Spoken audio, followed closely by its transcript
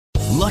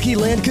Lucky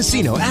Land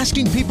Casino,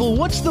 asking people,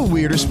 what's the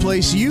weirdest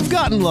place you've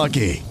gotten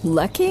lucky?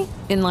 Lucky?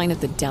 In line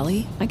at the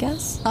deli, I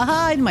guess?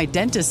 Aha, in my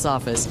dentist's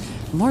office.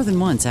 More than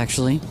once,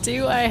 actually.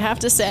 Do I have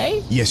to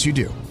say? Yes, you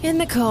do. In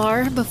the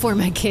car before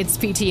my kids'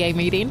 PTA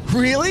meeting.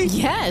 Really?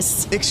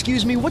 Yes.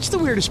 Excuse me, what's the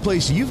weirdest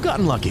place you've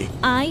gotten lucky?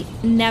 I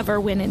never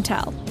win and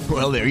tell.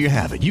 Well, there you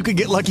have it. You can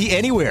get lucky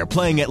anywhere,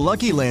 playing at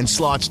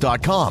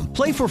LuckyLandSlots.com.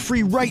 Play for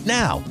free right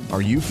now.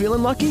 Are you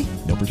feeling lucky?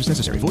 No purchase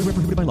necessary. Void where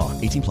prohibited by law.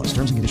 18 plus.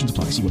 Terms and conditions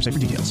apply. See website for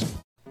details.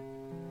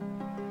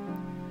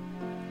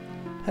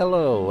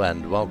 Hello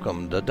and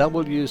welcome to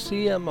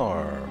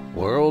WCMR,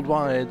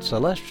 Worldwide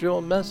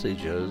Celestial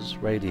Messages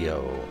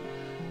Radio,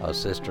 a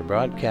sister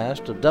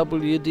broadcast of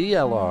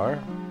WDLR,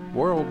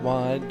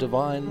 Worldwide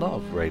Divine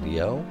Love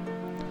Radio.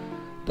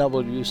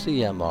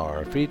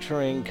 WCMR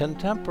featuring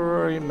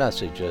contemporary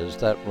messages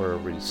that were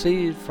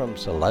received from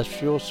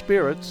celestial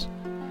spirits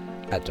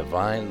at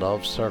Divine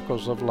Love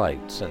Circles of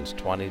Light since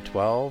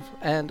 2012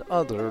 and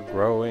other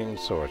growing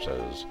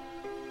sources.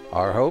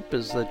 Our hope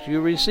is that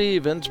you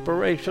receive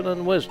inspiration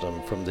and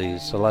wisdom from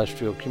these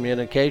celestial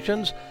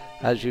communications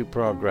as you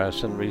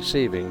progress in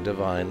receiving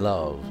divine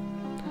love.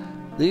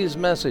 These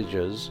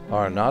messages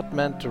are not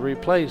meant to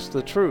replace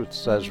the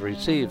truths as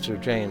received through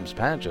James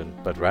Paget,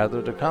 but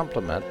rather to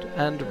complement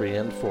and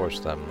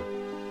reinforce them.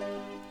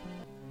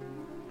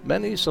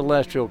 Many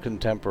celestial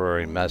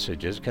contemporary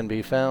messages can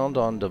be found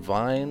on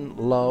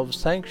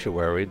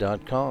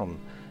DivineLoveSanctuary.com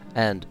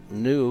and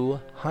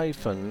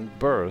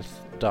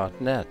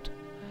new-birth.net.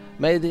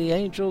 May the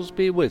angels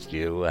be with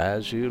you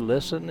as you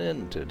listen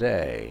in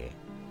today.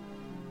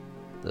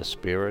 The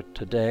spirit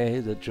today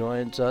that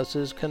joins us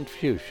is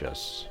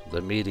Confucius,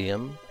 the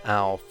medium,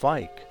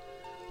 Fike.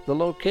 The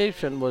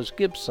location was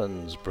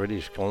Gibsons,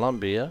 British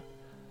Columbia.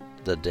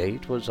 The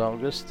date was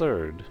August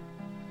 3rd,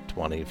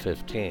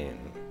 2015.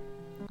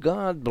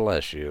 God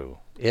bless you.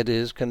 It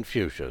is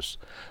Confucius.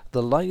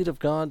 The light of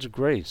God's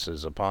grace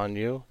is upon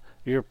you.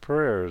 Your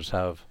prayers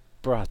have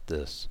brought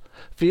this.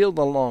 Feel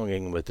the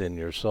longing within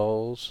your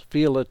souls.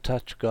 Feel it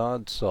touch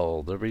God's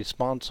soul, the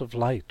responsive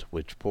light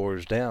which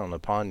pours down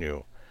upon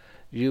you.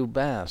 You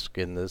bask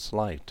in this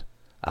light.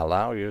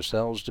 Allow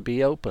yourselves to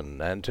be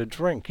open and to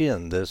drink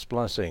in this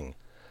blessing.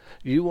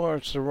 You are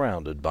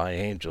surrounded by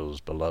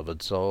angels,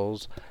 beloved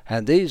souls,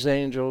 and these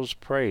angels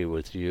pray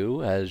with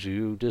you as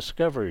you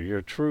discover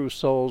your true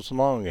soul's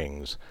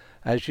longings,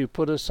 as you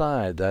put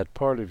aside that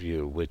part of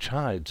you which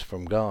hides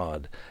from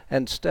God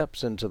and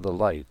steps into the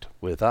light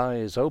with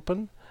eyes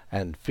open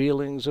and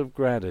feelings of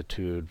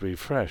gratitude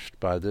refreshed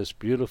by this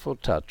beautiful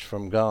touch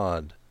from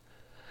God.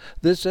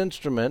 This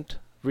instrument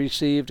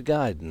received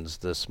guidance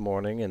this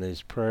morning in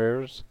his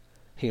prayers.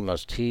 He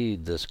must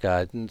heed this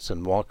guidance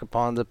and walk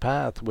upon the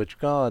path which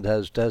God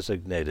has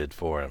designated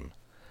for him.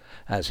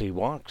 As he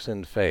walks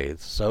in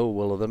faith, so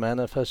will the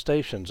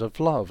manifestations of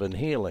love and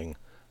healing,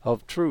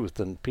 of truth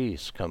and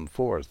peace come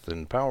forth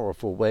in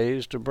powerful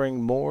ways to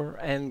bring more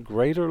and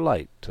greater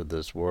light to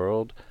this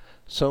world,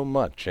 so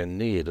much in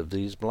need of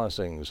these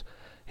blessings.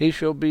 He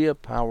shall be a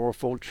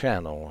powerful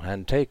channel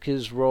and take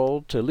his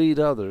role to lead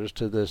others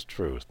to this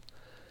truth.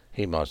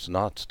 He must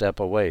not step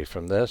away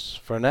from this,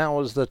 for now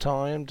is the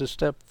time to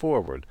step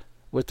forward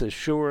with the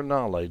sure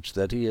knowledge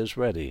that he is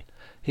ready.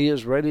 He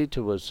is ready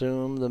to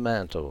assume the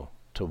mantle,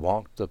 to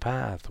walk the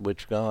path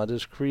which God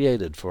has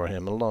created for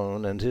him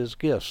alone, and his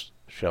gifts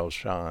shall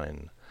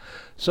shine.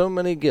 So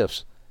many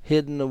gifts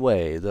hidden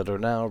away that are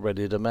now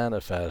ready to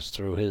manifest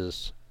through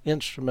his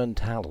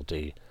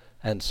instrumentality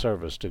and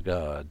service to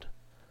God.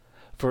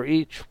 For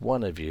each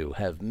one of you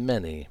have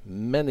many,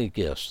 many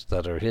gifts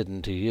that are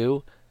hidden to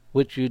you,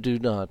 which you do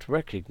not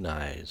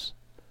recognize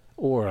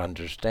or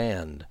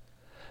understand.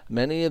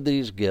 Many of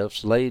these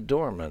gifts lay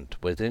dormant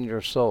within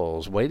your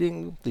souls,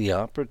 waiting the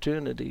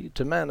opportunity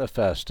to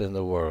manifest in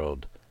the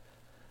world.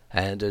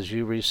 And as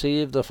you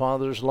receive the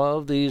Father's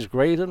love, these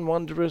great and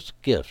wondrous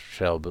gifts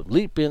shall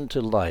leap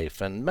into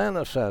life and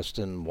manifest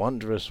in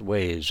wondrous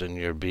ways in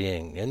your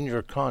being, in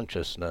your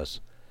consciousness,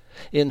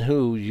 in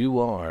who you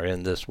are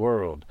in this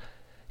world.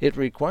 It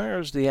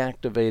requires the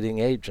activating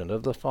agent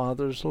of the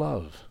Father's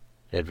love.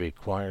 It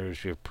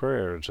requires your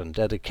prayers and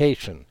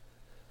dedication.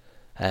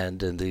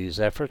 And in these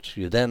efforts,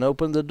 you then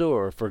open the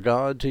door for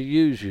God to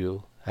use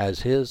you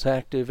as his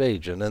active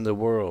agent in the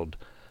world,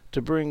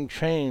 to bring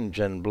change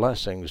and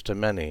blessings to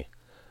many,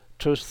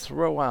 to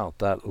throw out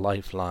that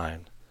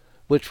lifeline,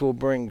 which will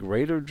bring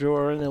greater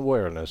joy and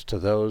awareness to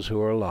those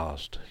who are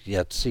lost,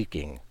 yet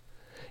seeking.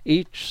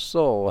 Each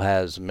soul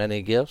has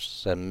many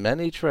gifts and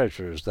many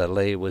treasures that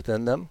lay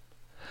within them,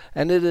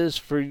 and it is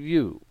for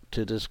you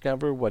to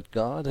discover what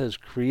God has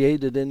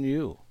created in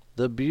you,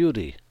 the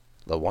beauty,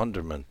 the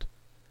wonderment.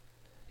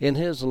 In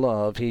his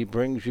love he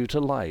brings you to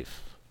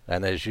life,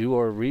 and as you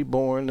are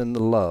reborn in the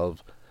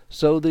love,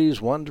 so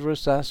these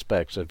wondrous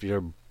aspects of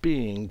your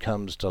being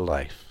comes to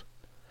life.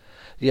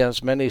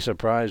 Yes, many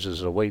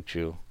surprises await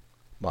you,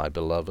 my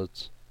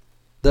beloveds.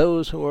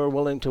 Those who are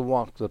willing to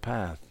walk the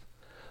path,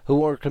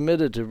 who are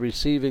committed to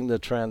receiving the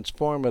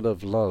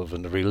transformative love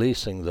and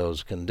releasing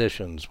those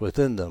conditions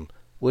within them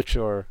which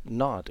are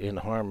not in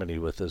harmony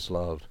with his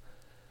love.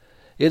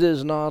 It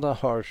is not a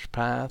harsh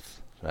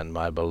path, and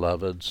my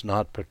beloveds,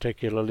 not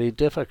particularly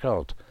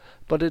difficult,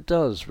 but it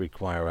does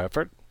require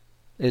effort.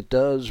 It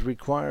does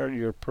require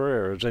your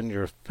prayers and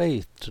your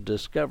faith to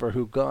discover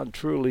who God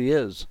truly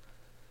is,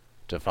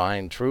 to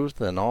find truth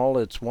in all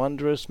its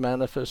wondrous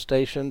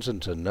manifestations,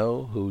 and to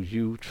know who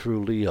you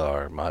truly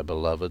are, my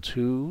beloveds,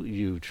 who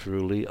you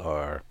truly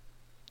are.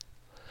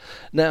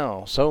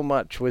 Now, so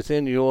much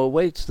within you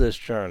awaits this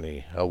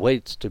journey,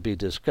 awaits to be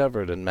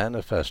discovered and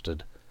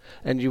manifested,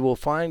 and you will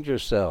find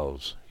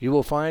yourselves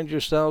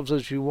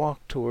as you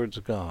walk towards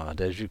God,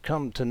 as you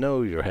come to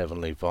know your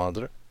Heavenly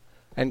Father,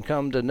 and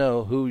come to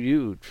know who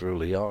you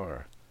truly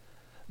are.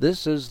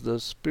 This is the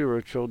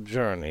spiritual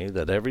journey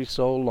that every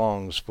soul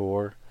longs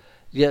for,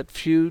 yet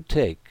few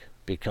take,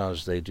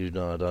 because they do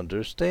not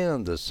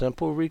understand the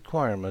simple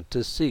requirement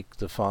to seek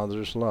the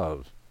Father's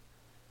love.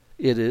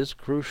 It is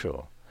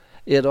crucial.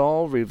 It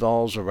all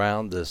revolves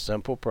around this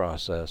simple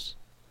process,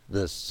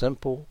 this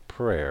simple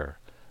prayer,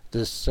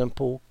 this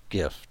simple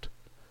gift.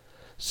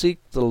 Seek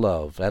the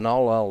love, and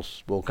all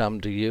else will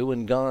come to you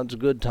in God's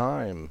good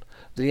time,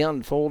 the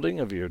unfolding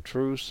of your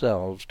true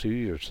selves to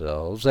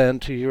yourselves,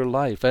 and to your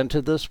life, and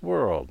to this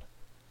world.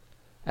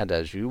 And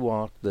as you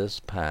walk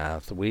this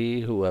path,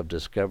 we who have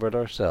discovered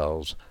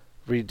ourselves,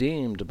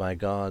 redeemed by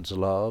God's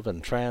love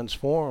and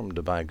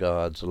transformed by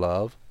God's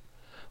love,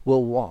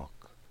 will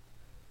walk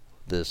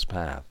this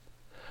path.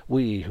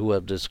 We who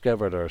have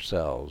discovered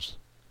ourselves,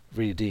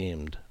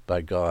 redeemed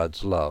by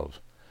God's love,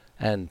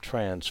 and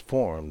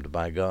transformed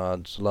by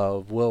God's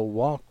love, will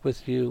walk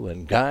with you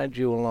and guide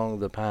you along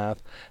the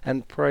path,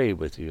 and pray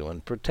with you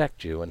and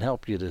protect you and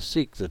help you to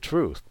seek the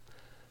truth,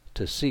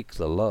 to seek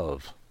the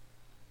love.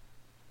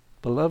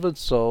 Beloved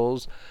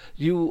souls,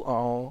 you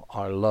all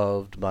are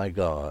loved by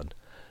God.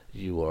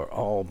 You are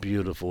all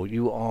beautiful.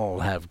 You all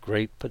have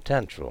great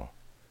potential.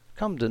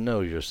 Come to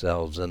know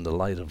yourselves in the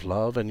light of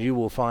love, and you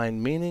will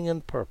find meaning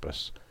and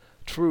purpose,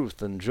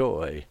 truth and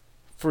joy,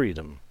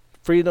 freedom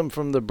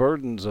from the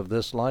burdens of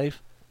this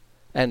life,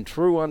 and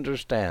true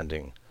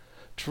understanding.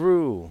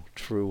 True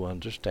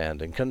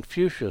understanding.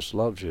 Confucius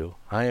loves you.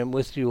 I am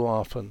with you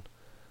often.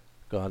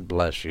 God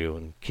bless you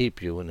and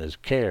keep you in his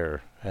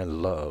care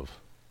and love.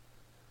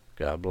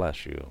 God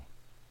bless you.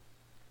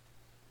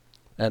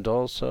 And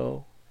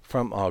also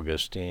from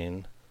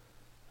Augustine,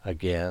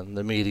 again,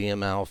 the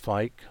medium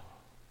Fike,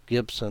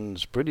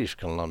 Gibson's, British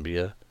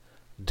Columbia,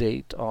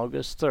 date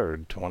August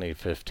 3rd,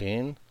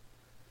 2015.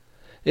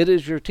 It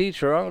is your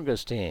teacher,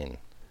 Augustine.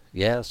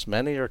 Yes,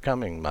 many are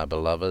coming, my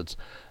beloveds.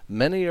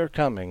 Many are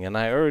coming, and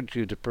I urge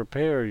you to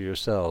prepare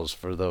yourselves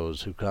for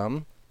those who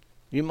come.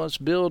 You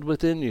must build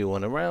within you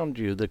and around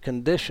you the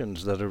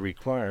conditions that are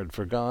required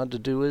for God to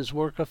do his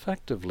work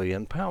effectively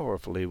and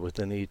powerfully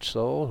within each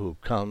soul who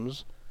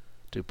comes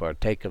to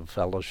partake of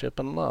fellowship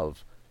and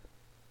love.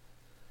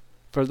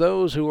 For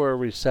those who are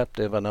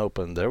receptive and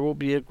open, there will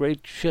be a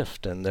great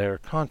shift in their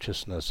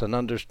consciousness and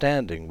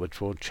understanding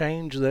which will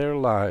change their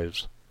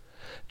lives,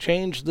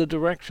 change the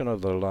direction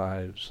of their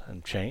lives,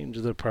 and change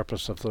the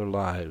purpose of their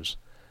lives.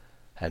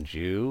 And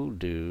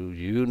do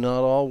you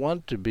not all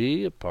want to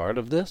be a part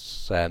of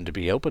this, and to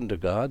be open to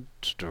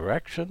God's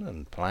direction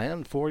and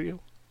plan for you?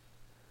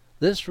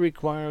 This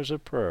requires a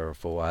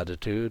prayerful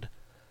attitude,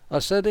 a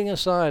setting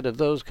aside of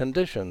those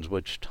conditions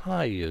which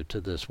tie you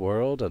to this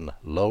world and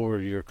lower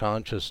your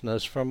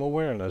consciousness from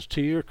awareness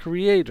to your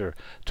Creator,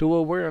 to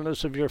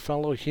awareness of your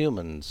fellow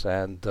humans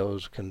and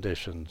those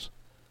conditions.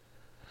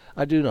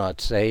 I do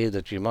not say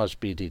that you must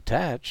be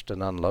detached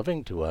and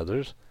unloving to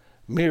others,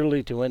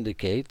 merely to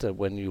indicate that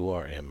when you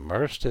are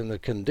immersed in the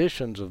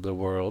conditions of the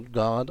world,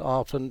 God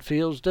often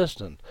feels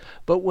distant.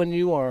 But when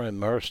you are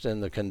immersed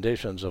in the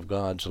conditions of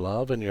God's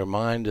love and your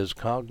mind is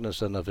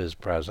cognizant of his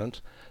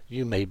presence,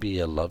 you may be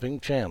a loving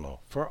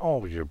channel for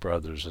all your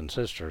brothers and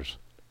sisters.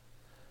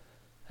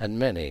 And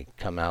many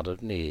come out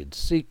of need,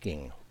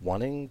 seeking,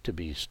 wanting to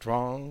be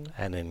strong,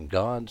 and in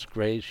God's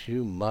grace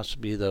you must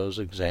be those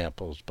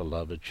examples,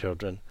 beloved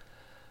children.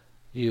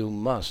 You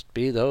must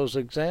be those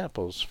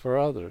examples for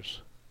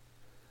others.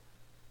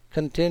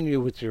 Continue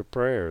with your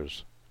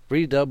prayers.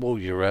 Redouble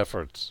your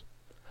efforts.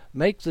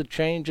 Make the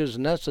changes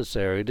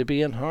necessary to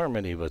be in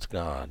harmony with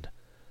God.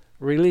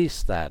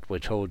 Release that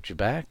which holds you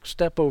back.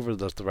 Step over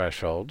the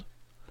threshold.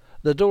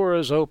 The door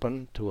is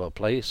open to a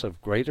place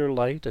of greater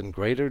light and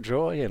greater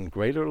joy and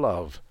greater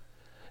love.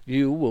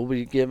 You will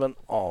be given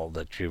all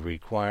that you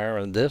require,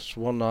 and this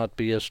will not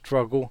be a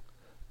struggle,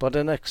 but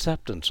an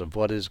acceptance of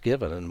what is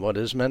given and what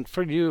is meant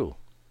for you.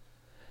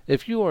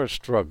 If you are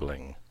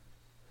struggling,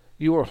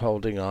 you are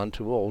holding on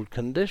to old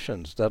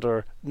conditions that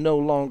are no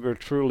longer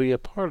truly a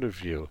part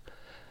of you.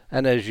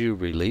 And as you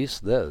release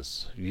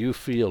this, you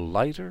feel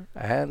lighter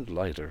and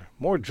lighter,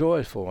 more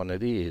joyful and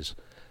at ease.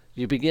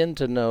 You begin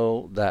to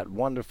know that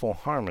wonderful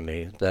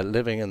harmony that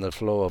living in the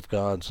flow of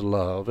God's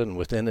love and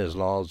within his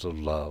laws of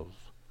love.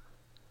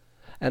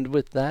 And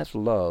with that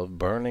love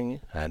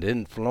burning and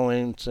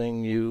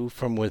influencing you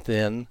from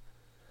within,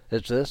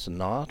 is this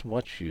not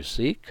what you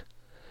seek?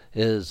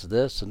 Is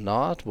this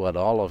not what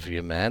all of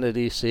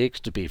humanity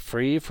seeks, to be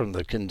free from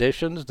the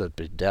conditions that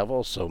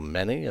bedevil so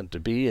many, and to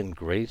be in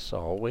grace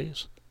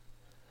always?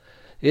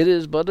 It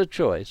is but a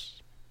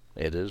choice,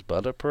 it is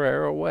but a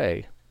prayer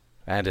away,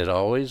 and it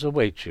always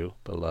awaits you,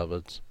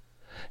 beloveds.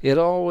 It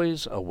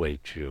always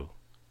awaits you.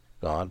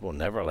 God will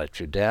never let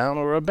you down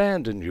or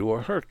abandon you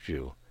or hurt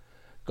you.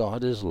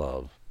 God is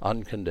love,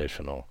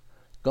 unconditional.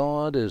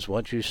 God is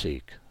what you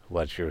seek,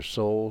 what your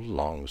soul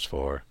longs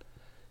for.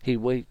 He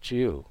waits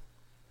you.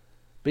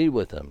 Be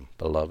with him,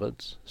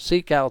 beloveds.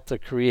 Seek out the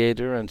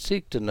Creator and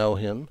seek to know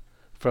him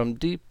from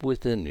deep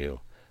within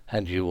you,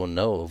 and you will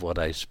know of what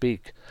I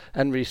speak,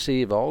 and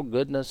receive all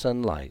goodness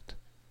and light,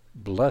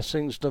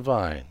 blessings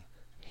divine,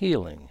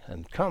 healing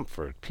and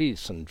comfort,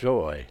 peace and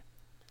joy.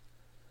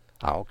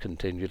 I'll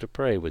continue to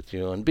pray with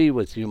you and be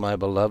with you, my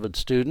beloved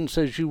students,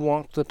 as you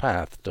walk the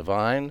path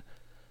divine.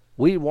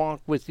 We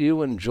walk with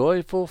you in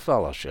joyful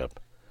fellowship.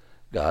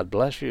 God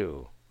bless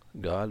you.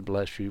 God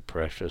bless you,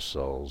 precious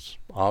souls.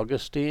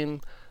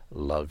 Augustine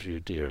loves you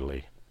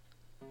dearly.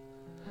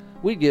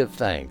 We give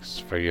thanks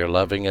for your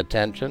loving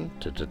attention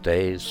to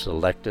today's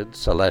selected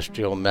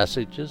celestial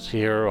messages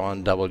here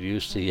on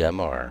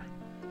WCMR.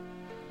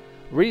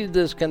 Read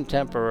this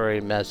contemporary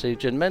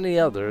message and many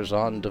others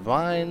on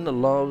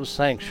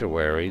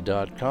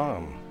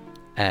DivineLoveSanctuary.com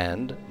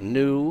and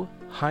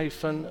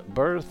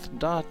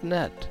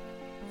new-birth.net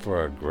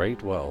for a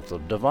great wealth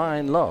of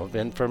divine love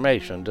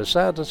information to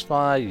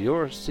satisfy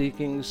your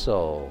seeking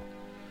soul.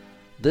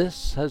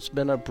 This has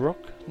been a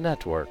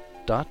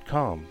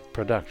BrookNetwork.com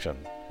production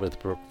with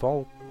Brooke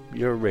Folk,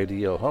 your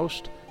radio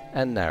host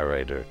and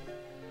narrator.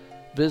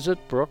 Visit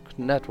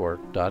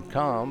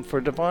BrookNetwork.com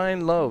for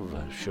divine love,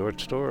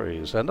 short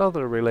stories, and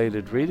other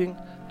related reading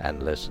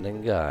and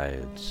listening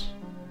guides.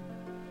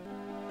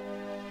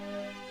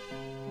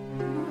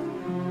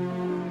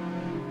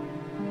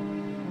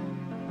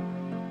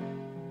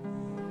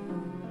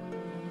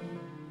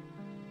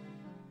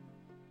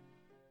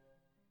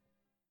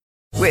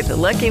 With the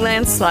Lucky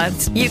Land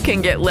Slots, you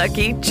can get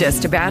lucky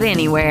just about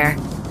anywhere.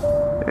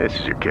 This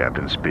is your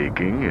captain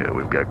speaking.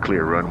 We've got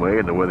clear runway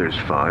and the weather's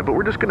fine, but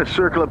we're just going to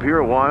circle up here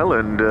a while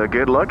and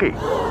get lucky.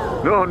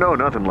 No,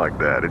 nothing like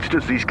that. It's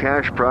just these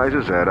cash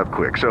prizes add up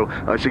quick. So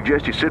I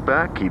suggest you sit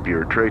back, keep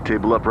your tray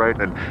table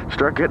upright, and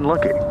start getting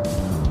lucky.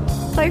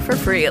 Play for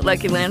free at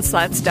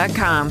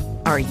LuckyLandSlots.com.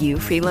 Are you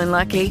feeling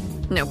lucky?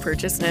 No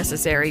purchase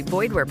necessary.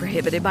 Void where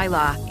prohibited by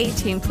law.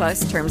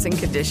 18+ terms and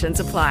conditions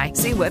apply.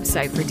 See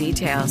website for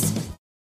details.